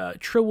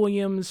Trill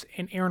Williams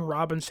and Aaron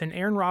Robinson.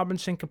 Aaron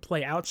Robinson can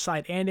play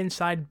outside and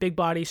inside, big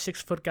body,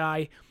 6-foot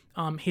guy.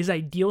 His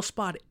ideal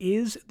spot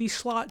is the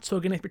slot. So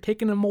again, if you're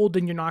taking a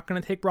Molden, you're not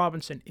going to take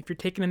Robinson. If you're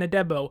taking an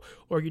Adebo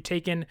or you're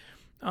taking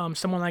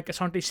someone like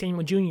Asante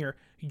Samuel Jr.,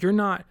 you're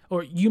not,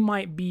 or you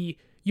might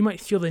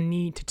feel the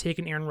need to take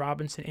an Aaron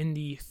Robinson in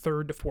the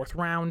third to fourth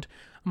round.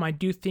 I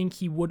do think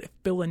he would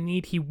fill a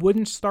need. He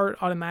wouldn't start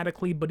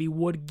automatically, but he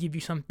would give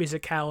you some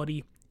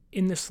physicality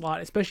in the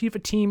slot, especially if a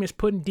team is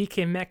putting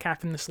DK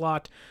Metcalf in the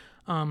slot,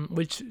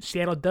 which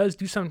Seattle does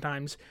do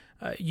sometimes.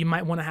 You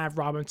might want to have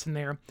Robinson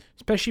there,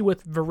 especially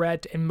with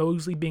Verrett and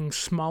Mosley being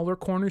smaller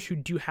corners who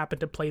do happen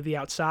to play the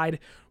outside.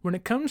 When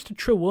it comes to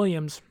Trill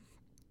Williams,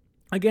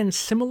 again,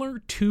 similar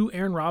to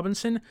Aaron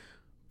Robinson,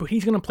 but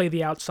he's going to play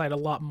the outside a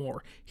lot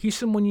more. He's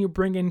someone you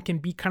bring in, can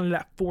be kind of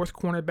that fourth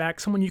cornerback,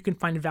 someone you can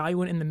find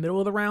value in the middle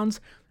of the rounds.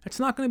 That's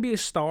not going to be a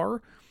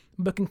star,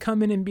 but can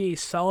come in and be a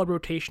solid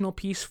rotational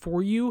piece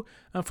for you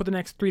for the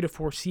next 3 to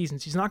 4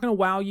 seasons. He's not going to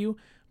wow you,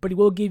 but he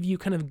will give you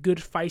kind of good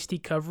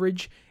feisty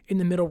coverage in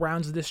the middle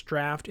rounds of this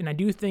draft. And I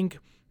do think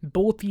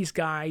both these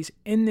guys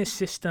in this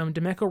system,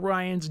 DeMeco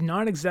Ryans,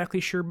 not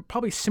exactly sure,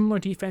 probably similar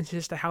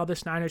defenses to how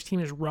this Niners team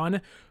has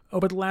run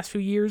over the last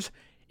few years.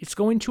 It's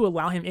going to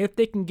allow him, if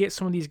they can get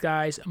some of these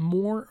guys,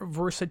 more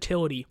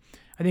versatility.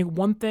 I think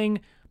one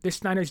thing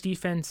this Niners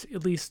defense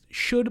at least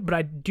should, but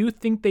I do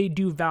think they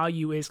do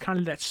value, is kind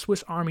of that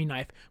Swiss Army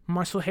knife.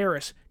 Marcel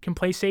Harris can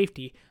play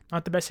safety.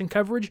 Not the best in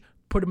coverage,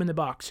 put him in the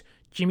box.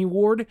 Jimmy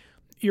Ward,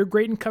 you're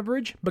great in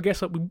coverage, but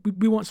guess what?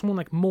 We want someone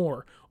like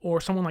Moore or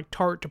someone like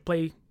Tart to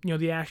play,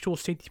 the actual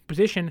safety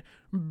position.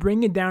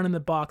 Bring it down in the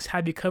box,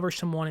 have you cover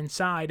someone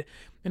inside.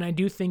 And I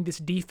do think this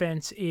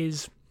defense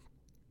is,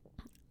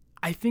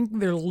 I think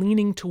they're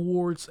leaning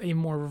towards a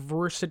more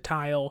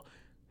versatile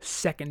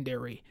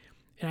secondary.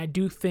 And I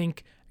do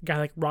think a guy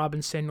like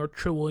Robinson or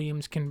Trill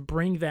Williams can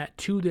bring that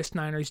to this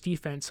Niners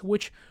defense,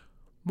 which,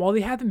 while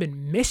they haven't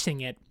been missing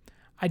it,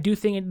 I do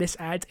think this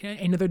adds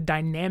another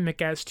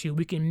dynamic as to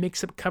we can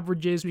mix up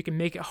coverages, we can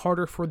make it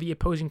harder for the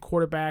opposing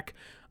quarterback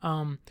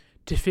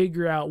to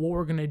figure out what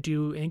we're going to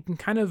do and can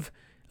kind of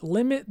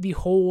limit the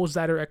holes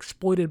that are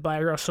exploited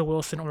by Russell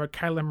Wilson or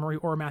Kyler Murray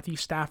or Matthew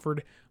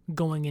Stafford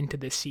going into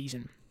this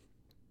season.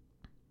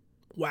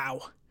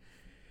 Wow.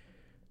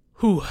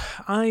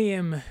 I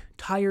am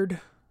tired.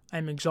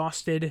 I'm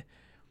exhausted.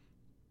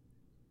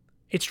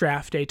 It's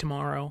draft day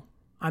tomorrow.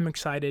 I'm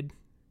excited.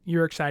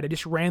 You're excited.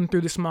 Just ran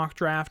through this mock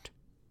draft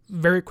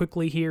very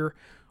quickly here.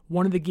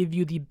 Wanted to give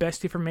you the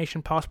best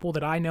information possible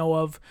that I know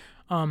of,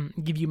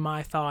 give you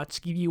my thoughts,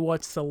 give you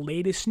what's the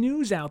latest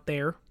news out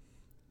there.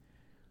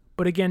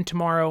 But again,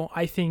 tomorrow,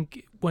 I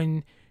think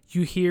when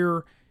you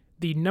hear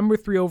the number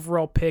 3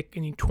 overall pick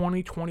in the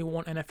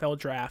 2021 NFL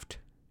Draft,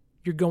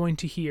 you're going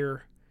to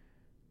hear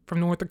from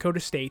North Dakota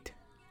State,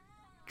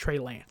 Trey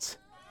Lance.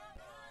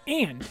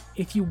 And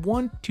if you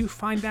want to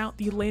find out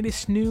the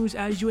latest news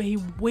as you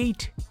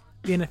await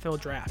the NFL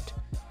Draft,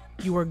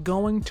 you are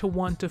going to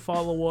want to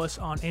follow us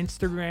on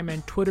Instagram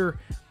and Twitter.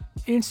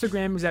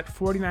 Instagram is at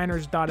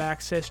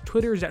 49ers.access.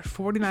 Twitter is at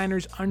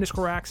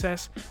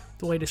 49ers_access.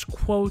 The latest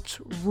quotes,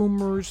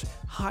 rumors,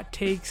 hot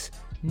takes,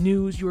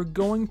 news, you're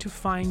going to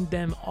find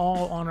them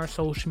all on our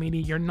social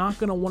media. You're not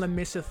going to want to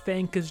miss a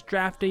thing because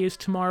draft day is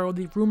tomorrow.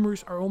 The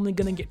rumors are only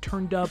going to get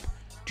turned up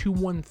to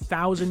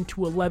 1,000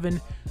 to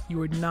 11.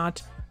 You are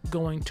not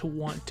going to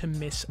want to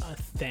miss a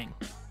thing.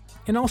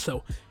 And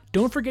also,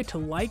 don't forget to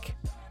like,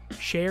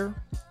 share,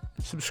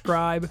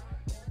 subscribe,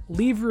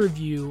 leave a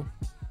review.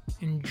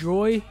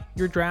 Enjoy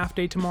your draft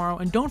day tomorrow,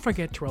 and don't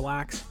forget to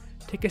relax.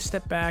 Take a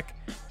step back,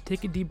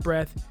 take a deep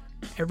breath.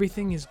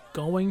 Everything is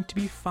going to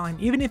be fine,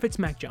 even if it's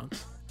Mac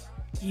Jones.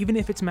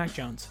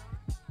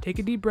 Take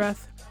a deep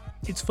breath.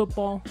 It's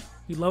football.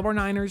 We love our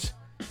Niners.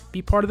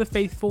 Be part of the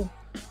faithful.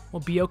 We'll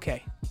be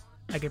okay.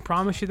 I can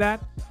promise you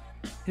that.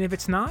 And if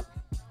it's not,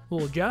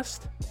 we'll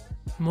adjust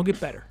and we'll get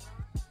better.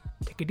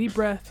 Take a deep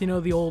breath. You know,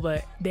 the old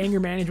the anger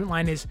management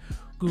line is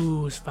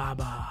Goose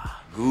Faba.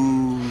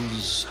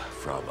 Goose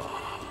Fraba.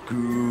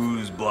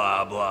 Goose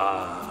blah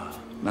blah.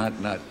 Not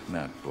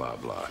blah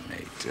blah,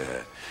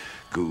 Nate.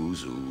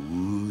 Goose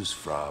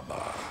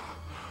Fraba.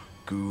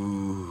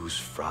 Goose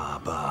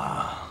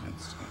Fraba.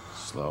 That's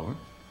slower.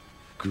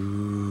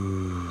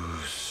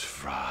 Goose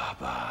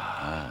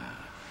Fraba.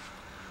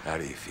 How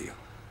do you feel?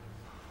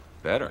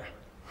 Better.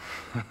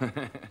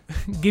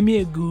 Give me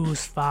a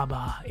Goose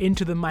Faba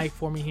into the mic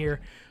for me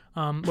here,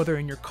 whether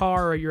in your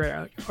car or you're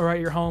at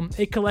your home.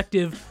 A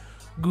collective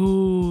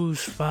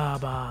Goose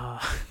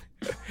Faba.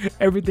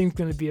 Everything's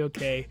going to be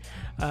okay,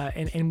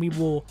 and we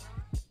will.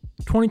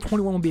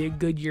 2021 will be a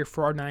good year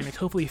for our Niners.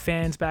 Hopefully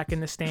fans back in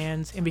the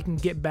stands, and we can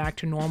get back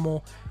to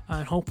normal,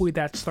 and hopefully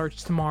that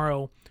starts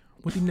tomorrow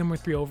with the number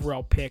 3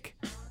 overall pick.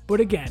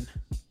 But again,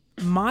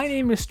 my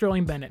name is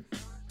Sterling Bennett.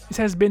 This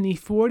has been the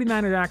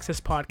 49ers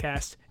Access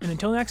Podcast, and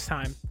until next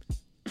time,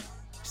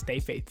 stay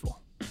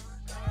faithful.